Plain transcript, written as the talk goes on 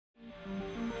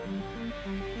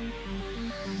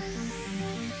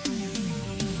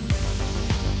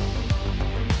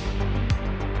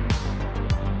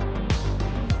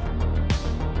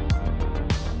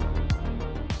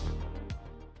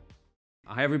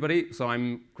Hi, everybody. So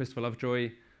I'm Christopher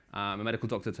Lovejoy. I'm a medical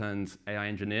doctor turned AI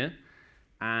engineer.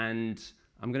 And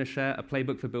I'm going to share a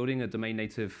playbook for building a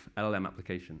domain-native LLM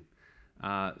application.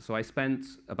 So I spent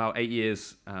about 8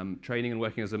 years training and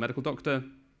working as a medical doctor.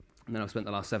 And then I've spent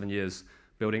the last 7 years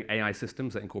building AI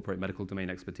systems that incorporate medical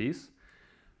domain expertise.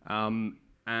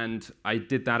 And I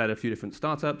did that at a few different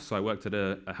startups. So I worked at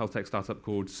a health tech startup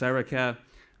called SeraCare,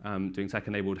 doing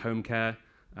tech-enabled home care.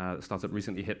 The startup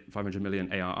recently hit 500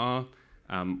 million ARR.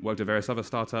 Worked at various other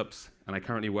startups, and I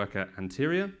currently work at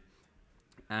Anterior.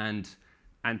 And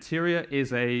Anterior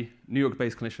is a New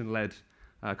York-based clinician-led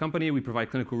company. We provide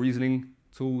clinical reasoning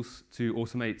tools to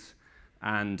automate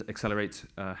and accelerate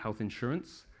health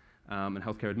insurance and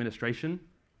healthcare administration.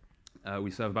 We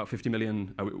serve about 50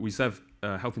 million. We serve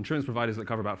health insurance providers that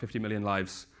cover about 50 million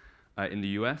lives in the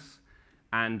US.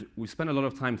 And we spent a lot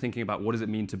of time thinking about what does it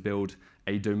mean to build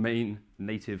a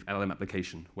domain-native LLM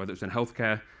application, whether it's in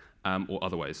healthcare or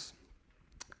otherwise.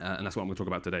 And that's what I'm going to talk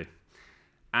about today.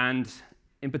 And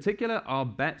in particular, our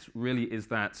bet really is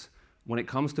that when it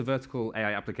comes to vertical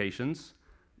AI applications,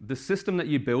 the system that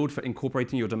you build for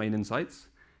incorporating your domain insights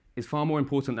is far more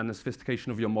important than the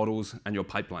sophistication of your models and your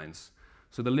pipelines.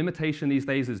 So the limitation these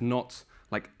days is not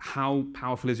like how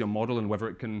powerful is your model and whether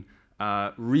it can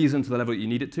reason to the level that you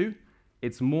need it to.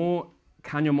 It's more,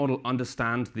 can your model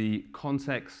understand the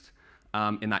context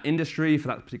in that industry for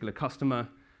that particular customer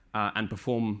and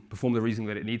perform the reasoning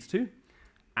that it needs to.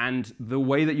 And the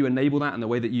way that you enable that and the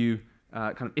way that you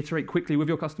kind of iterate quickly with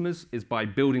your customers is by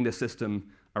building this system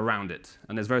around it.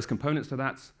 And there's various components to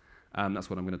that. That's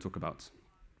what I'm going to talk about.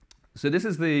 So this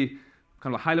is the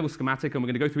kind of a high-level schematic, and we're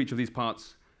going to go through each of these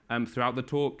parts throughout the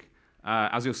talk.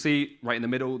 As you'll see, right in the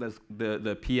middle, there's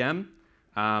the PM.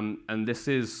 And this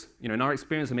is, in our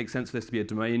experience, it makes sense for this to be a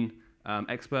domain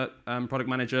expert product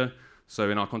manager. So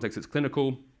in our context, it's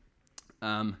clinical.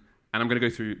 And I'm going to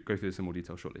go through this in more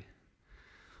detail shortly.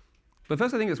 But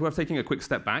first, I think it's worth taking a quick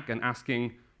step back and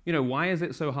asking, why is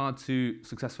it so hard to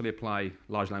successfully apply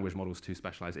large language models to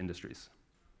specialized industries?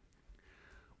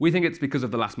 We think it's because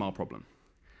of the last mile problem.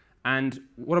 And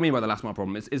what I mean by the last mile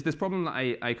problem is this problem that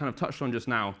I kind of touched on just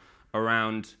now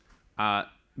around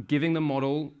giving the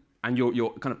model and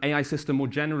your kind of AI system more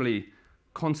generally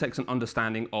context and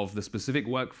understanding of the specific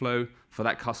workflow for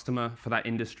that customer, for that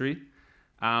industry.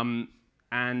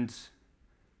 And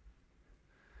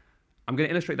I'm going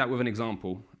to illustrate that with an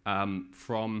example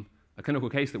from a clinical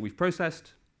case that we've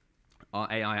processed.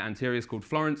 Our AI at Anterior is called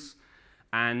Florence,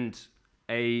 and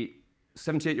a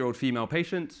 78-year-old female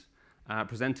patient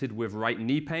presented with right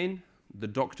knee pain. The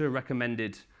doctor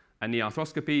recommended a knee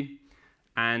arthroscopy,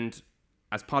 and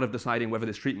as part of deciding whether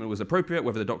this treatment was appropriate,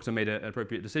 whether the doctor made an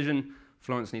appropriate decision,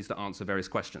 Florence needs to answer various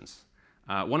questions.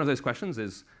 One of those questions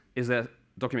is there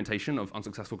documentation of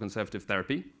unsuccessful conservative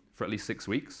therapy for at least 6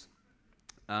 weeks?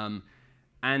 And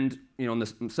on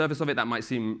the surface of it, that might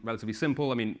seem relatively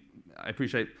simple. I mean, I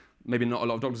appreciate maybe not a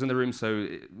lot of doctors in the room, so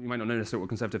you might not know necessarily what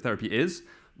conservative therapy is.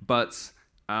 But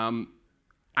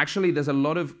actually, there's a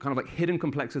lot of kind of like hidden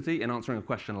complexity in answering a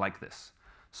question like this.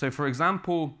 So for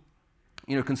example,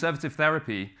 conservative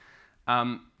therapy,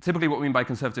 typically what we mean by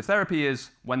conservative therapy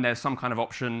is when there's some kind of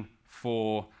option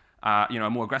for a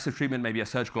more aggressive treatment, maybe a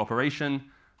surgical operation.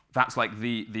 That's like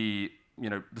the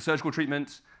surgical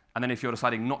treatment. And then if you're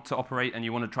deciding not to operate and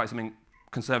you want to try something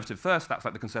conservative first, that's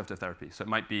like the conservative therapy. So it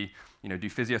might be, do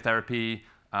physiotherapy,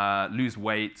 lose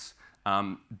weight,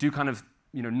 do kind of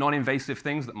non-invasive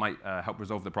things that might help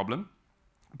resolve the problem.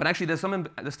 But actually, there's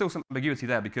still some ambiguity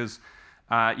there because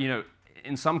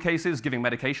in some cases, giving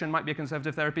medication might be a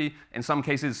conservative therapy. In some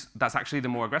cases, that's actually the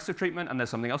more aggressive treatment, and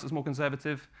there's something else that's more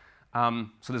conservative.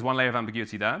 So there's one layer of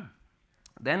ambiguity there.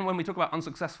 Then when we talk about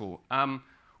unsuccessful, well,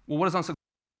 what is unsuccessful?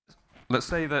 Let's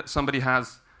say that somebody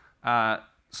has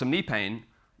some knee pain,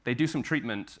 they do some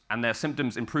treatment, and their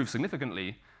symptoms improve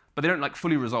significantly, but they don't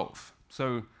fully resolve.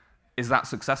 So is that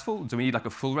successful? Do we need a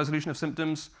full resolution of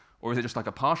symptoms? Or is it just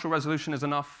a partial resolution is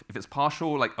enough? If it's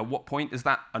partial, at what point is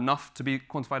that enough to be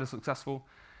quantified as successful?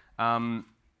 So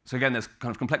again, there's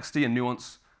kind of complexity and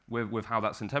nuance with how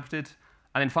that's interpreted.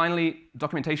 And then finally,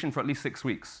 documentation for at least 6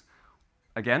 weeks.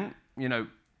 Again,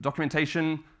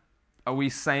 documentation, are we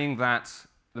saying that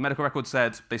the medical record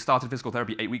said they started physical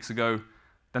therapy 8 weeks ago,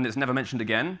 then it's never mentioned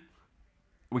again?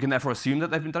 We can therefore assume that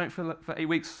they've been doing it for 8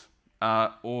 weeks?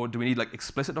 Or do we need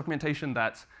explicit documentation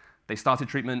that they started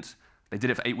treatment, they did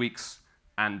it for 8 weeks,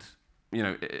 and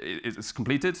it's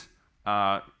completed?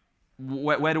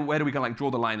 Where do we kind of draw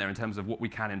the line there in terms of what we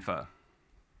can infer?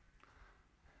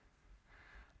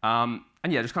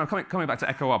 And yeah, just kind of coming back to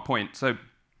echo our point. So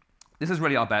this is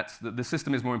really our bet, that the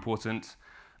system is more important.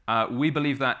 We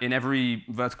believe that in every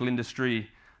vertical industry,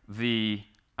 the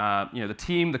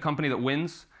team, the company that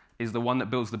wins is the one that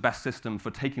builds the best system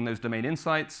for taking those domain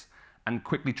insights and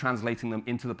quickly translating them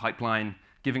into the pipeline,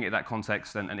 giving it that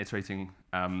context and iterating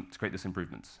to create this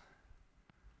improvements.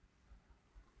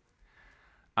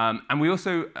 And we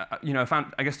also,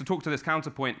 found, I guess, to talk to this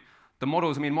counterpoint, the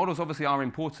models. I mean, models obviously are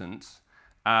important,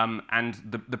 and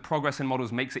the progress in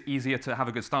models makes it easier to have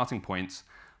a good starting point,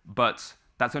 but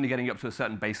that's only getting you up to a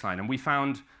certain baseline. And we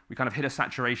found we kind of hit a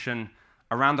saturation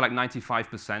around the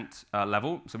 95%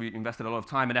 level. So we invested a lot of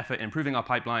time and effort in improving our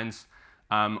pipelines.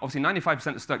 Obviously,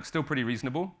 95% is still pretty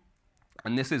reasonable.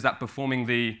 And this is that performing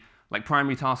the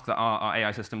primary task that our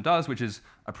AI system does, which is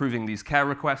approving these care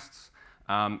requests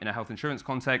in a health insurance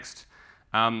context.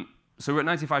 So we're at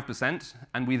 95%,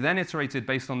 and we then iterated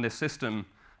based on this system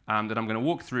that I'm going to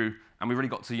walk through, and we really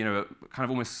got to kind of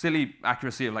almost silly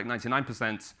accuracy of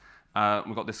 99%.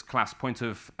 We got this class point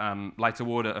of light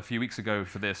award a few weeks ago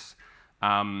for this.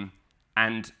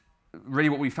 And really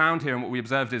what we found here and what we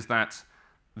observed is that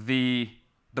the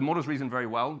models reason very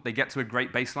well. They get to a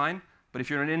great baseline. But if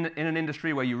you're in an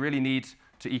industry where you really need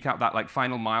to eke out that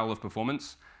final mile of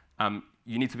performance,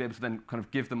 you need to be able to then kind of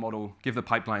give the model, give the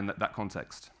pipeline that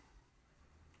context.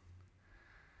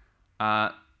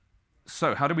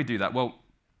 So how do we do that? Well,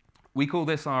 we call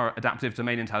this our adaptive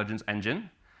domain intelligence engine.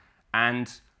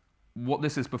 And what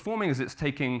this is performing is it's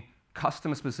taking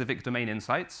customer-specific domain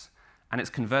insights and it's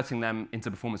converting them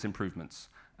into performance improvements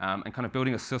and kind of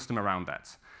building a system around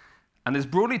that. And there's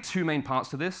broadly two main parts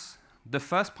to this. The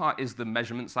first part is the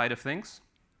measurement side of things.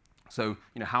 So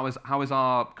how is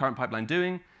our current pipeline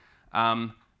doing?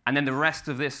 And then the rest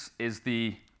of this is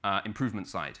the improvement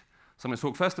side. So I'm going to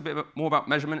talk first a bit more about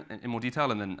measurement in more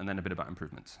detail, and then a bit about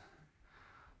improvements.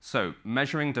 So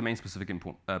measuring domain-specific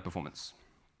performance.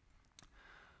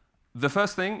 The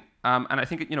first thing, and I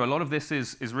think a lot of this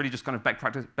is really just kind of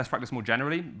best practice more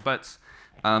generally, but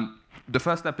the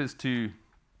first step is to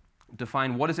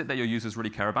define what is it that your users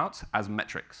really care about as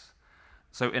metrics.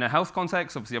 So in a health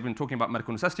context, obviously I've been talking about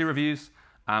medical necessity reviews.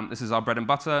 This is our bread and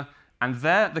butter. And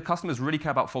there, the customers really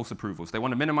care about false approvals. They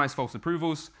want to minimize false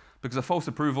approvals because a false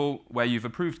approval where you've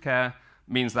approved care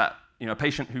means that a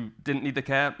patient who didn't need the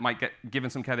care might get given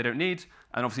some care they don't need.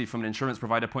 And obviously, from an insurance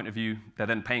provider point of view, they're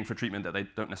then paying for treatment that they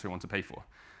don't necessarily want to pay for.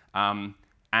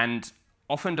 And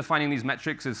often defining these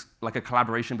metrics is like a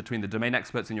collaboration between the domain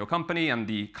experts in your company and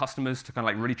the customers to kind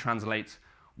of really translate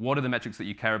what are the metrics that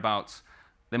you care about.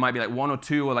 There might be one or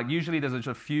two, or usually there's just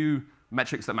a few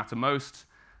metrics that matter most.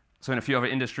 So in a few other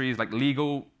industries, like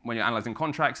legal, when you're analyzing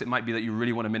contracts, it might be that you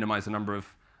really want to minimize the number of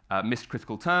missed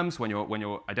critical terms when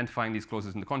you're identifying these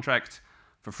clauses in the contract.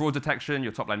 For fraud detection,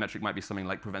 your top-line metric might be something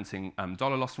like preventing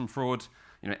dollar loss from fraud.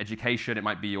 Education, it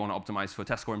might be you want to optimize for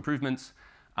test score improvements.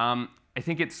 I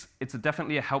think it's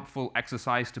definitely a helpful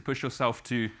exercise to push yourself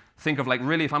to think of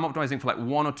really, if I'm optimizing for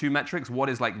one or two metrics, what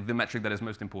is the metric that is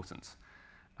most important?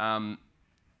 And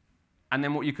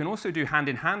then what you can also do hand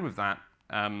in hand with that,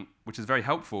 which is very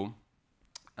helpful,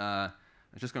 I'm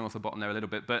just going off the bottom there a little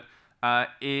bit, but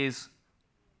is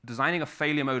designing a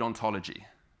failure mode ontology.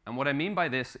 And what I mean by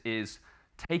this is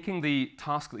taking the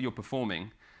task that you're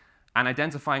performing and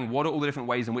identifying what are all the different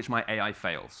ways in which my AI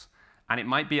fails. And it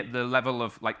might be at the level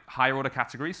of higher order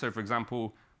categories. So for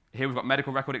example, here we've got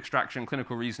medical record extraction,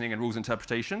 clinical reasoning, and rules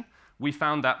interpretation. We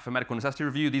found that for medical necessity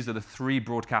review, these are the three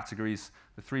broad categories,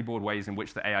 the three broad ways in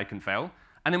which the AI can fail.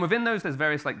 And then within those, there's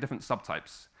various different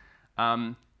subtypes.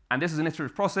 And this is an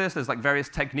iterative process. There's various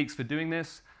techniques for doing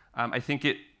this. I think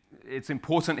it's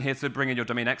important here to bring in your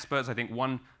domain experts. I think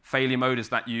one failure mode is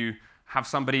that you have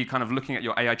somebody kind of looking at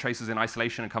your AI traces in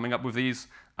isolation and coming up with these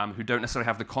who don't necessarily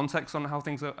have the context on how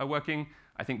things are working.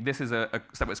 I think this is a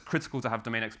step where it's critical to have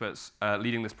domain experts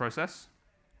leading this process.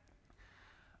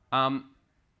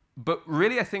 But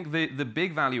really, I think the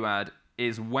big value add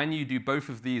is when you do both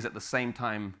of these at the same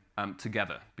time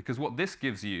together. Because what this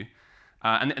gives you,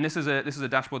 and this is a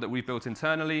dashboard that we've built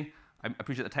internally. I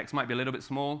appreciate the text might be a little bit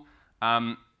small.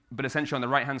 But essentially, on the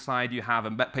right-hand side, you have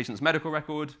a patient's medical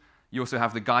record. You also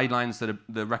have the guidelines that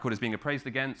the record is being appraised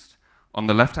against. On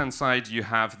the left-hand side, you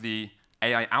have the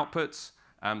AI outputs.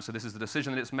 So this is the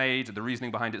decision that it's made, the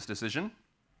reasoning behind its decision.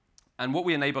 And what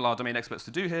we enable our domain experts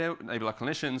to do here, enable our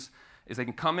clinicians, is they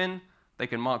can come in, they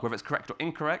can mark whether it's correct or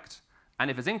incorrect.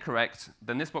 And if it's incorrect,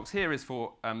 then this box here is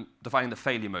for defining the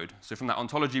failure mode. So from that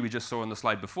ontology we just saw on the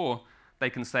slide before, they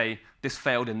can say, this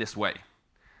failed in this way.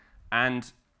 And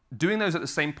doing those at the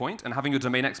same point and having your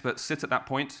domain expert sit at that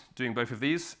point doing both of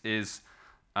these is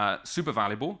super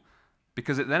valuable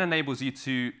because it then enables you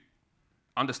to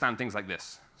understand things like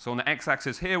this. So on the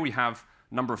x-axis here, we have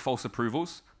number of false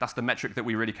approvals. That's the metric that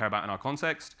we really care about in our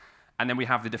context. And then we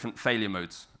have the different failure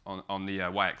modes on the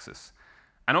y-axis.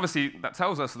 And obviously, that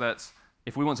tells us that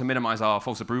if we want to minimize our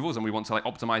false approvals and we want to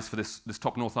optimize for this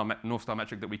top North Star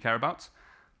metric that we care about,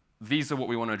 these are what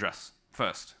we want to address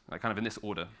first, kind of in this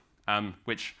order,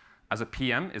 which, as a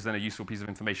PM, is then a useful piece of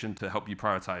information to help you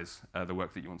prioritize the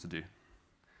work that you want to do.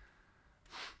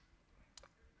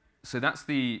 So that's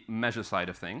the measure side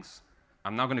of things.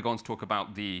 I'm now going to go on to talk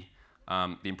about the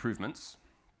improvements,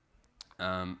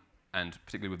 and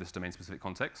particularly with this domain-specific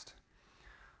context.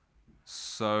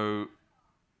 So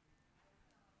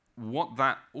what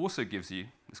that also gives you,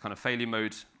 this kind of failure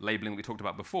mode labeling that we talked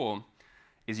about before,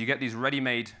 is you get these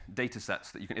ready-made data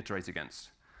sets that you can iterate against.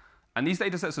 And these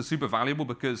data sets are super valuable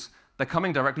because they're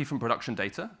coming directly from production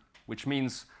data, which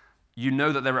means you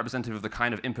know that they're representative of the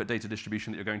kind of input data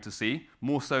distribution that you're going to see,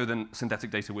 more so than synthetic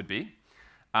data would be.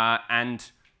 And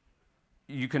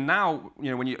you can now,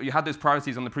 when you had those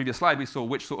priorities on the previous slide, we saw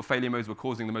which sort of failure modes were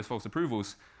causing the most false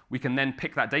approvals. We can then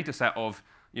pick that data set of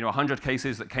 100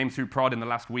 cases that came through prod in the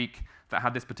last week that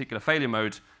had this particular failure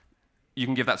mode. You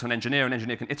can give that to an engineer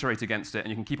can iterate against it, and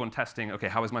you can keep on testing, OK,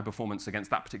 how is my performance against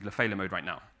that particular failure mode right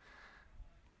now?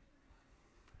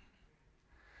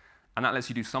 And that lets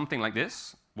you do something like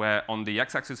this, where on the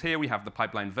x-axis here, we have the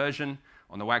pipeline version.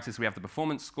 On the y-axis, we have the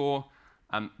performance score.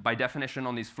 By definition,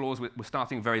 on these floors, we're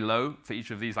starting very low for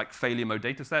each of these failure mode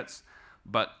data sets.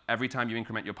 But every time you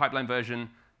increment your pipeline version,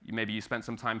 maybe you spent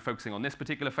some time focusing on this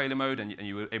particular failure mode, and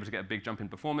you were able to get a big jump in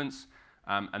performance.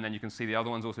 And then you can see the other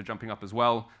ones also jumping up as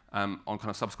well on kind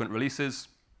of subsequent releases.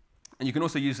 And you can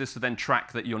also use this to then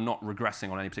track that you're not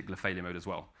regressing on any particular failure mode as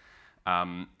well.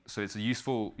 So it's a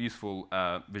useful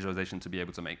visualization to be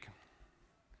able to make.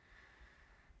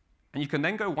 And you can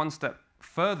then go one step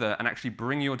further and actually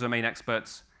bring your domain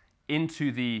experts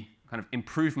into the kind of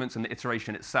improvements in the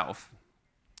iteration itself.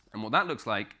 And what that looks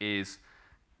like is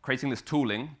creating this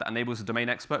tooling that enables a domain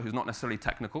expert who's not necessarily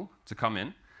technical to come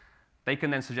in. They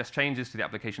can then suggest changes to the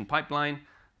application pipeline.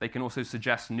 They can also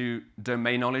suggest new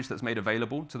domain knowledge that's made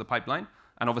available to the pipeline.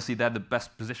 And obviously, they're the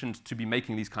best positioned to be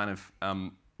making these kind of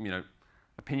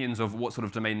opinions of what sort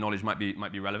of domain knowledge might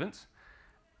be relevant.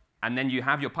 And then you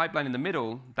have your pipeline in the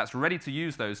middle that's ready to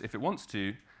use those if it wants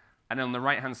to. And then on the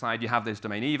right-hand side, you have those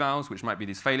domain evals, which might be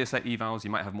these failure set evals.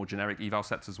 You might have more generic eval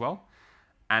sets as well.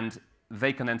 And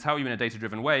they can then tell you in a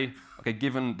data-driven way, OK,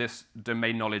 given this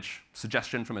domain knowledge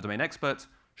suggestion from a domain expert,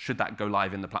 should that go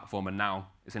live in the platform? And now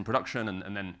it's in production,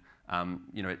 and then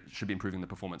it should be improving the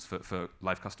performance for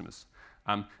live customers.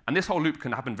 And this whole loop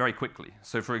can happen very quickly.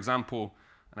 So for example,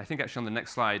 and I think actually on the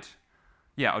next slide,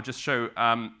 I'll just show.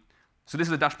 So this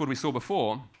is the dashboard we saw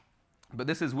before, but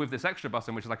this is with this extra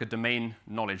button, which is like a domain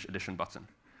knowledge addition button.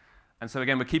 And so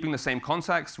again, we're keeping the same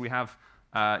context. We have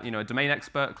a domain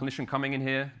expert, a clinician coming in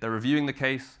here. They're reviewing the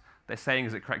case. They're saying,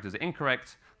 is it correct, is it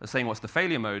incorrect? They're saying, what's the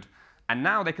failure mode? And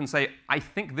now they can say, I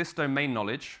think this domain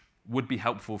knowledge would be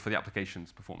helpful for the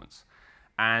application's performance.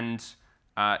 And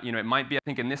it might be, I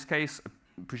think in this case, I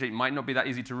appreciate it might not be that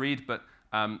easy to read, but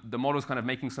the model's kind of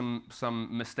making some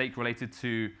mistake related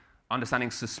to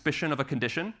understanding suspicion of a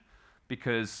condition,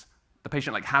 because the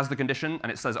patient has the condition,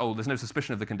 and it says, oh, there's no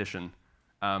suspicion of the condition,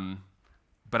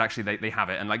 but actually they have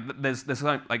it. And there's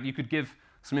you could give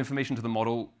some information to the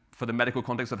model for the medical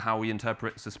context of how we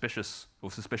interpret suspicious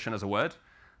or suspicion as a word.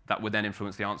 That would then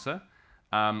influence the answer.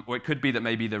 Or it could be that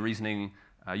maybe the reasoning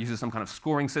uses some kind of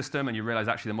scoring system, and you realize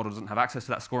actually the model doesn't have access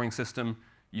to that scoring system.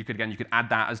 You could add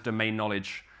that as domain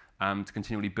knowledge to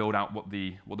continually build out what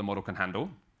the model can handle.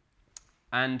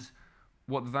 And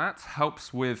what that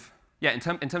helps with, in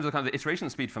terms of kind of the iteration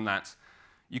speed from that,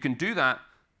 you can do that.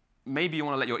 Maybe you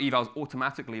want to let your evals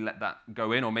automatically let that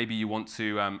go in, or maybe you want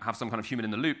to have some kind of human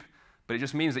in the loop. But it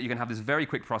just means that you can have this very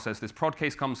quick process. This prod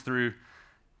case comes through.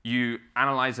 You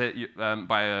analyze it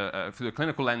through a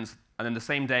clinical lens, and then the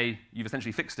same day, you've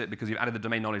essentially fixed it because you've added the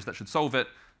domain knowledge that should solve it.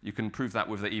 You can prove that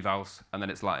with the evals, and then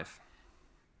it's live.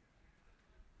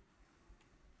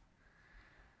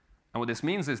 And what this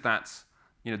means is that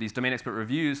these domain expert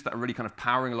reviews that are really kind of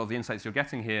powering a lot of the insights you're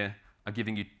getting here are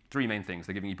giving you three main things.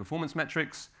 They're giving you performance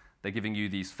metrics, they're giving you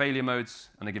these failure modes,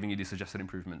 and they're giving you these suggested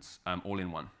improvements all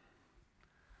in one.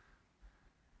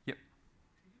 Yep.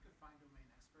 Can you define domain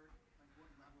expert? What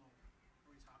level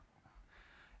are we talking about?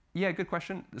 Yeah, good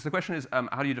question. So the question is,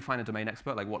 how do you define a domain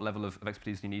expert? What level of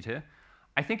expertise do you need here?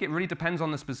 I think it really depends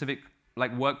on the specific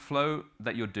workflow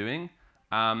that you're doing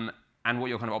and what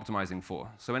you're kind of optimizing for.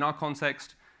 So in our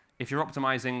context, if you're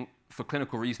optimizing for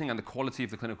clinical reasoning and the quality of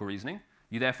the clinical reasoning,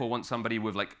 you therefore want somebody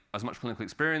with as much clinical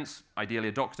experience, ideally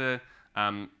a doctor.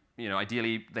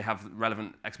 Ideally they have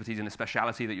relevant expertise in the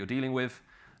specialty that you're dealing with.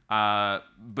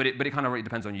 but it kind of really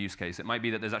depends on use case. It might be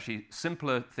that there's actually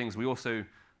simpler things we also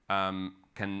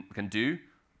can do,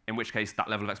 in which case that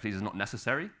level of expertise is not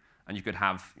necessary, and you could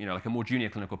have like a more junior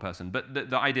clinical person. But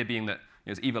the idea being that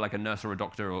it's either like a nurse or a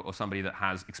doctor or somebody that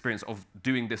has experience of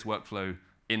doing this workflow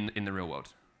in the real world.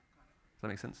 Does that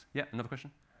make sense? Yeah, another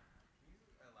question? Can you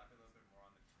elaborate a little bit more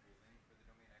on the tooling for the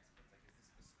domain experts? Like, is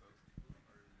this bespoke tooling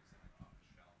or are you using like off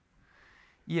the shelf?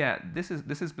 Yeah,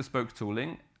 this is bespoke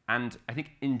tooling. And I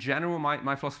think in general,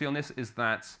 my philosophy on this is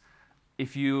that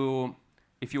if you're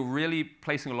really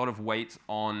placing a lot of weight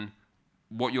on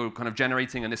what you're kind of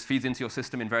generating, and this feeds into your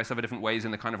system in various other different ways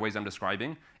in the kind of ways I'm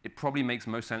describing, it probably makes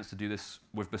most sense to do this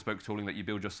with bespoke tooling that you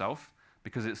build yourself,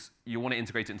 because you want to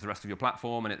integrate it into the rest of your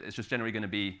platform, and it's just generally going to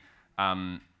be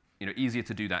easier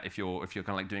to do that if you're kind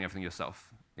of like doing everything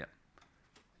yourself. Yeah.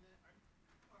 And then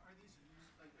are these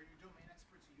are your domain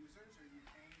experts users? Are you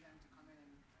paying them to come in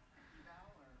and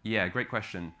eval? Or? Yeah, great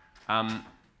question. I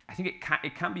think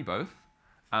it can be both.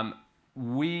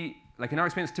 In our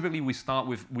experience, typically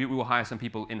we will hire some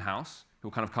people in-house who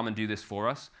will kind of come and do this for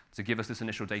us to give us this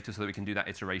initial data so that we can do that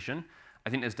iteration. I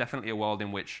think there's definitely a world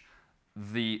in which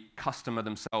the customer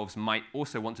themselves might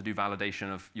also want to do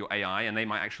validation of your AI, and they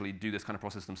might actually do this kind of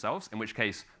process themselves, in which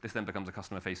case this then becomes a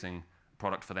customer-facing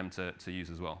product for them to use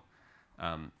as well.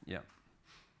 Yeah.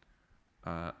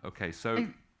 OK, so... I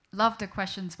love the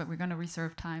questions, but we're going to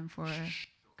reserve time for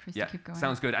Chris to keep going.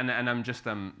 Sounds good. And I'm just,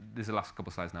 these are the last couple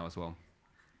of slides now as well.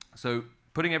 So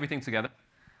putting everything together,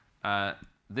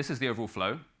 this is the overall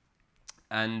flow.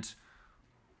 And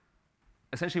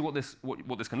essentially what this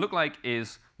can look like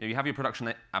is you have your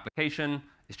production application.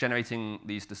 It's generating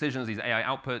these decisions, these AI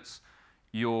outputs.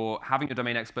 You're having your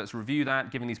domain experts review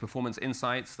that, giving these performance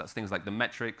insights. That's things like the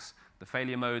metrics, the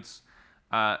failure modes.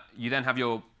 You then have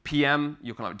your PM,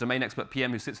 your kind of domain expert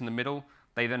PM who sits in the middle.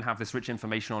 They then have this rich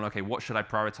information on, OK, what should I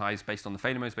prioritize based on the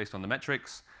failure modes, based on the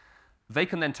metrics. They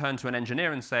can then turn to an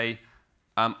engineer and say,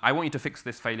 I want you to fix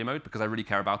this failure mode because I really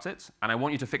care about it, and I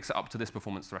want you to fix it up to this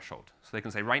performance threshold. So they can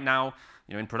say, right now,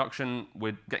 in production,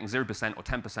 we're getting 0% or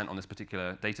 10% on this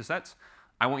particular data set.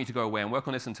 I want you to go away and work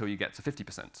on this until you get to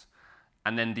 50%.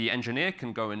 And then the engineer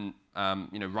can go and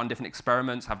run different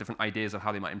experiments, have different ideas of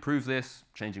how they might improve this,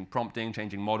 changing prompting,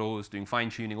 changing models, doing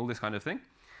fine-tuning, all this kind of thing.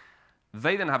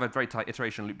 They then have a very tight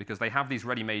iteration loop because they have these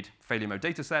ready-made failure mode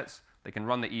data sets. They can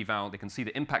run the eval. They can see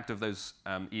the impact of those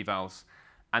evals.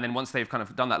 And then once they've kind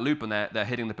of done that loop and they're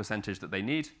hitting the percentage that they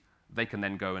need, they can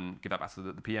then go and give that back to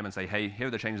the PM and say, hey, here are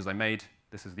the changes I made.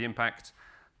 This is the impact.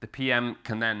 The PM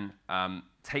can then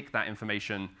take that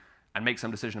information and make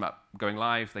some decision about going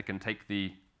live. They can take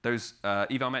those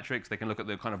eval metrics. They can look at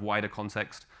the kind of wider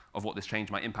context of what this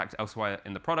change might impact elsewhere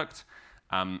in the product,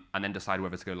 and then decide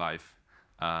whether to go live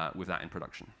with that in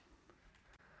production.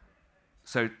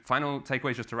 So final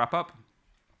takeaways just to wrap up.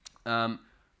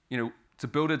 To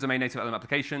build a domain-native LLM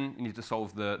application, you need to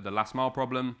solve the last mile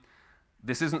problem.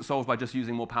 This isn't solved by just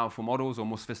using more powerful models or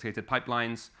more sophisticated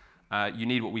pipelines. You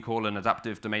need what we call an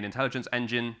adaptive domain intelligence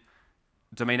engine.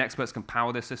 Domain experts can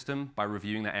power this system by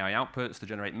reviewing the AI outputs to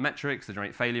generate metrics, to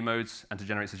generate failure modes, and to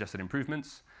generate suggested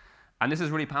improvements. And this is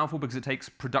really powerful because it takes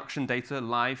production data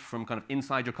live from kind of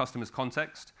inside your customer's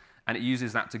context, and it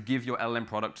uses that to give your LLM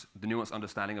product the nuanced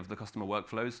understanding of the customer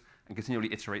workflows and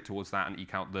continually iterate towards that and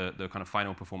eke out the kind of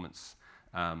final performance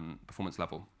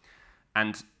level.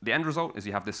 And the end result is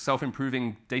you have this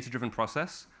self-improving, data-driven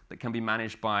process that can be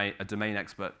managed by a domain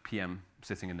expert PM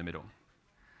sitting in the middle.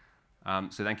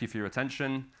 So thank you for your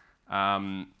attention.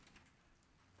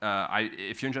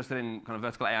 If you're interested in kind of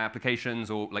vertical AI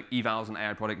applications or like evals and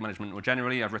AI product management more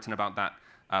generally, I've written about that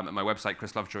at my website,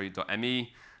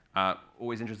 chrislovejoy.me.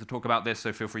 Always interested to talk about this,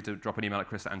 so feel free to drop an email at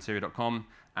chris@anterior.com.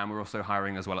 And we're also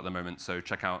hiring as well at the moment, so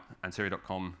check out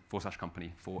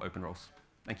anterior.com/company for open roles.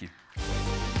 Thank you.